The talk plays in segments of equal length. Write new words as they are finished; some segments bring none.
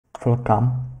Welcome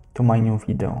to my new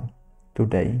video.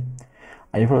 Today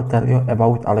I will tell you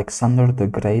about Alexander the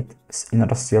Great's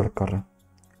inner circle,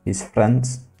 his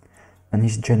friends and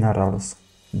his generals,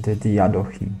 the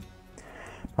Diadochi.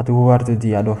 But who were the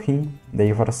Diadochi?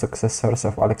 They were successors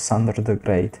of Alexander the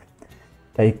Great.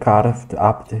 They carved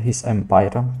up his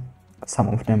empire. Some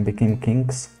of them became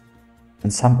kings,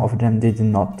 and some of them did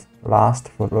not last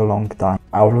for a long time.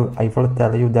 I will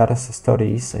tell you their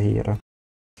stories here.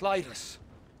 Clitus,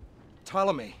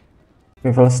 Ptolemy.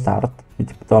 We will start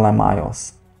with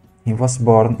Ptolemaios. He was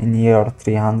born in year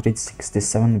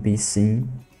 367 BC,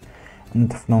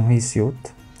 and from his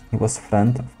youth he was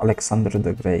friend of Alexander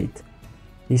the Great.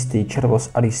 His teacher was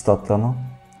Aristotle,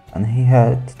 and he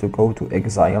had to go to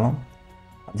exile,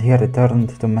 but he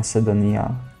returned to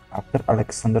Macedonia after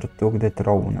Alexander took the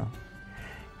throne.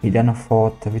 He then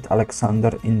fought with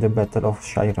Alexander in the Battle of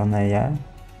Chironea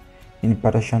in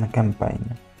Persian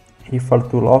campaign. He fell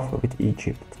to love with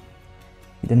Egypt.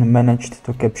 He then managed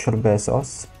to capture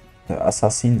Bezos, the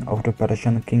assassin of the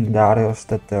Persian king Darius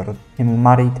III. He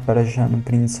married Persian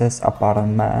princess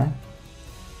Aparme.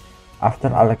 After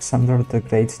Alexander the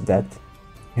Great's death,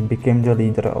 he became the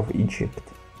leader of Egypt.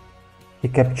 He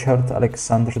captured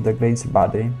Alexander the Great's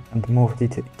body and moved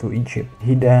it to Egypt.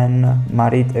 He then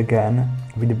married again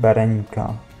with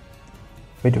Berenica,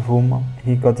 with whom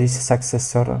he got his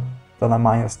successor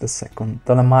Ptolemaios II.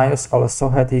 Ptolemaios also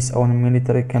had his own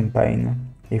military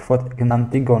campaign. He fought in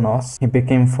Antigonos. He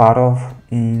became pharaoh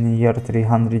in year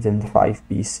 305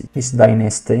 BC. His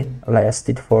dynasty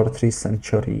lasted for 3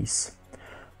 centuries,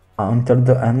 until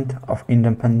the end of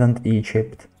independent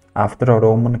Egypt after a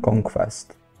Roman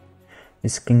conquest.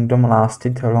 His kingdom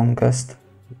lasted the longest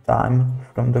time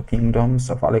from the kingdoms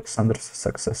of Alexander's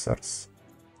successors.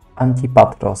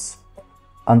 Antipatros.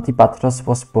 Antipatros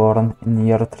was born in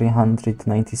year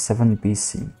 397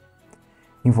 BC.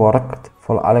 He worked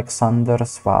for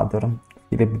Alexander's father,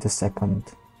 Philip II.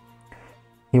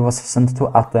 He was sent to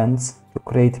Athens to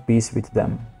create peace with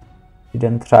them. He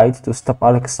then tried to stop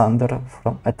Alexander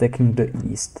from attacking the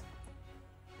east,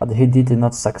 but he did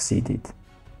not succeed.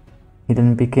 He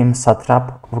then became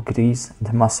satrap of Greece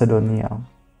and Macedonia.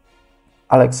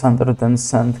 Alexander then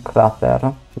sent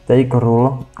Crater to take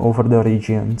rule over the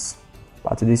regions,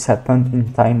 but this happened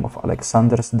in time of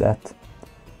Alexander's death,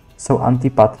 so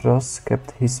Antipatros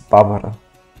kept his power.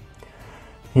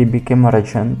 He became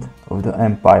regent of the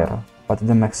empire, but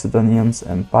the Macedonian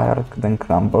empire then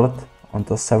crumbled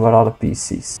onto several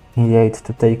pieces. He had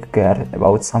to take care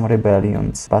about some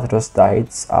rebellions. Patros died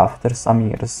after some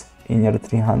years in year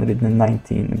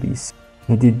 319 BC.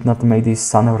 He did not make his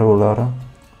son ruler,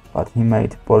 but he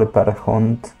made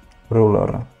Polyperchon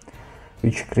ruler,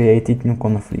 which created new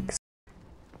conflicts.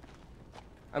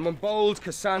 And when bold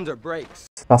Cassander breaks.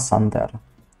 Cassander,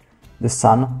 the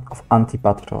son of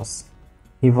Antipatros.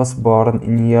 He was born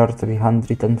in year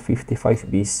 355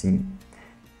 BC.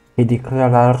 He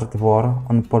declared war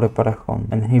on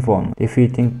Polyperchon, and he won,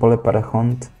 defeating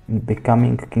Polyperchon and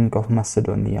becoming king of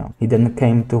Macedonia. He then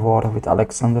came to war with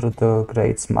Alexander the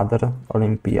Great's mother,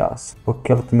 Olympias, who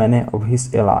killed many of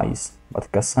his allies, but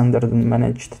Cassander then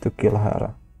managed to kill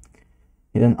her.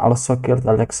 He then also killed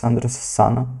Alexander's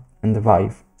son and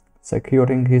wife,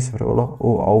 securing his rule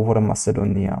over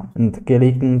Macedonia and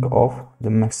killing off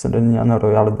the Macedonian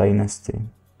royal dynasty.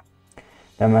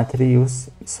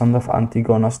 Demetrius, son of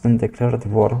Antigonos, then declared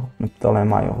war on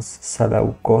Ptolemaios,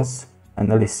 Seleucus, and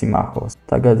Lysimachus.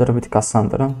 Together with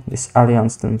Cassander, this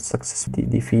alliance then successfully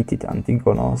defeated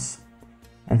Antigonos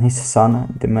and his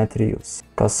son Demetrius.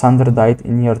 Cassander died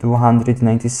in year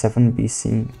 297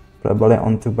 BC, probably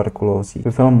on tuberculosis.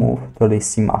 We will move to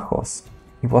Lysimachus.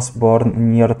 He was born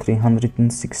in year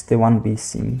 361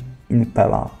 BC in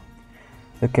Pella,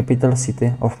 the capital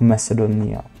city of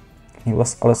Macedonia. He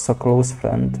was also a close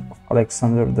friend of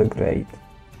Alexander the Great.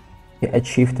 He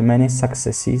achieved many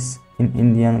successes in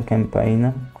Indian campaign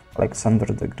of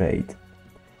Alexander the Great.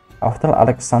 After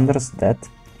Alexander's death,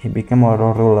 he became a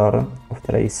ruler of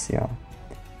Thracia.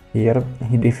 Here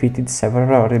he defeated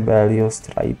several rebellious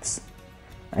tribes,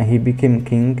 and he became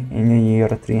king in the year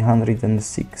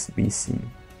 306 BC.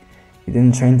 He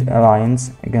then joined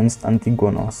alliance against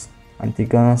Antigonos.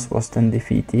 Antigonos was then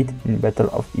defeated in Battle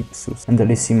of Ipsus, and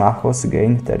Lysimachus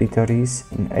gained territories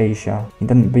in Asia. He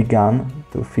then began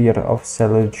to fear of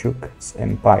Seleucus'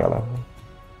 empire,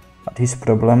 but his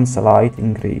problems lied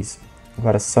in Greece,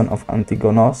 where son of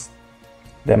Antigonos,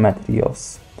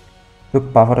 Demetrius,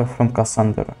 took power from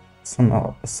Cassander, son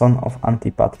of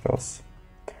Antipatros.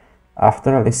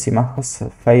 After Lysimachus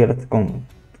failed to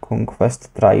conquest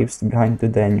tribes behind the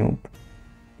Danube,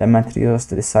 Demetrius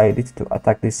decided to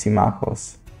attack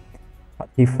Lysimachus. but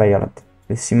he failed.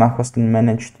 Lysimachos then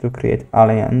managed to create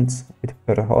alliance with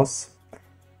Perhos.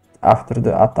 After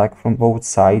the attack from both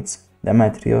sides,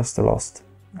 Demetrius lost.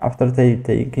 After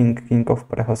taking king of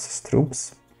Perhos'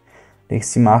 troops,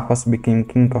 Lysimachos became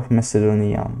king of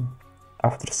Macedonia.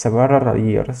 After several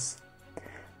years,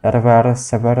 there were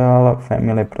several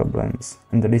family problems,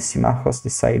 and Lysimachos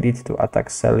decided to attack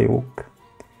Seleuc.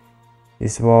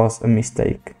 This was a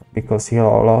mistake, because he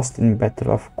lost in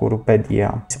Battle of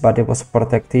Kurupedia. His body was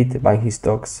protected by his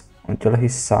dogs until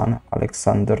his son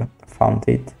Alexander found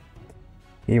it.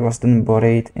 He was then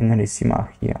buried in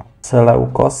Lysimachia.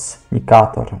 Seleucus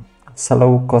Nicator.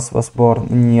 Seleucus was born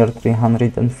in year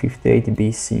 358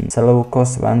 BC.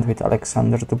 Seleucus went with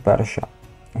Alexander to Persia.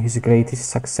 His greatest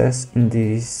success in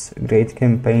this great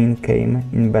campaign came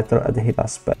in battle at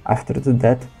Hydaspes. After the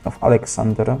death of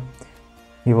Alexander,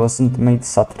 he wasn't made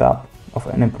satrap of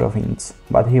any province,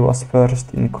 but he was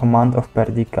first in command of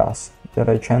Perdiccas, the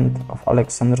regent of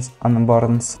Alexander's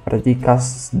unborn son.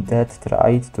 Perdiccas' dad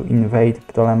tried to invade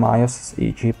Ptolemaios'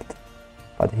 Egypt,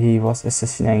 but he was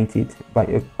assassinated by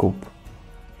a coup,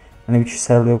 in which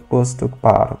Seleucus took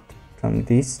part. From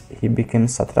this, he became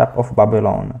satrap of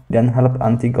Babylon, then helped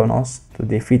Antigonus to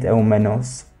defeat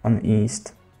Eumenos on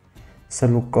east.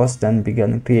 Seleucus then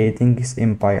began creating his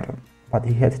empire, but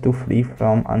he had to flee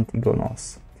from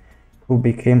Antigonus, who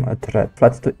became a threat,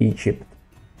 fled to Egypt.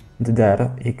 And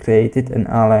there, he created an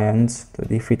alliance to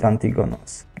defeat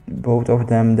Antigonus. Both of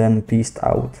them then peaced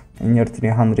out in year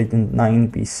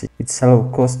 309 BC, with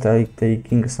Seleucus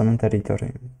taking some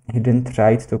territory. He then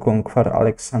tried to conquer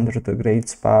Alexander the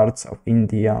Great's parts of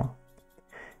India.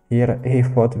 Here he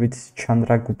fought with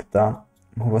Chandragupta,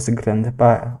 who was a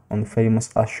grandpa on famous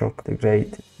Ashok the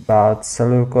Great, but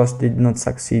Seleucus did not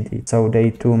succeed, so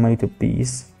they too made a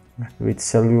peace, with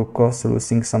Seleucus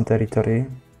losing some territory,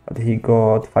 but he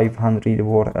got 500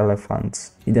 war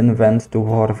elephants. He then went to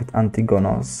war with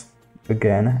Antigonus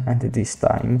again, and this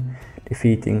time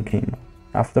defeating him.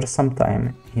 After some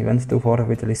time, he went to war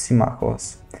with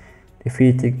Lysimachos,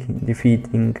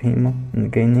 defeating him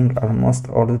and gaining almost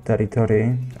all the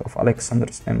territory of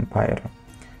Alexander's empire,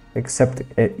 except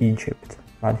Egypt,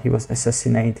 but he was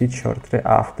assassinated shortly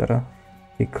after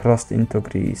he crossed into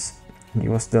Greece. He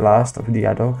was the last of the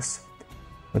Diadochs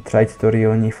who tried to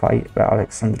reunify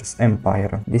Alexander's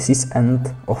empire. This is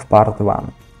end of part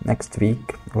 1. Next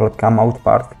week will come out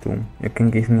part 2. You can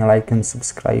give me a like and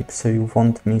subscribe so you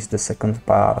won't miss the second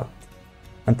part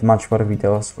and much more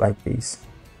videos like this.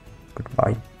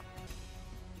 Goodbye.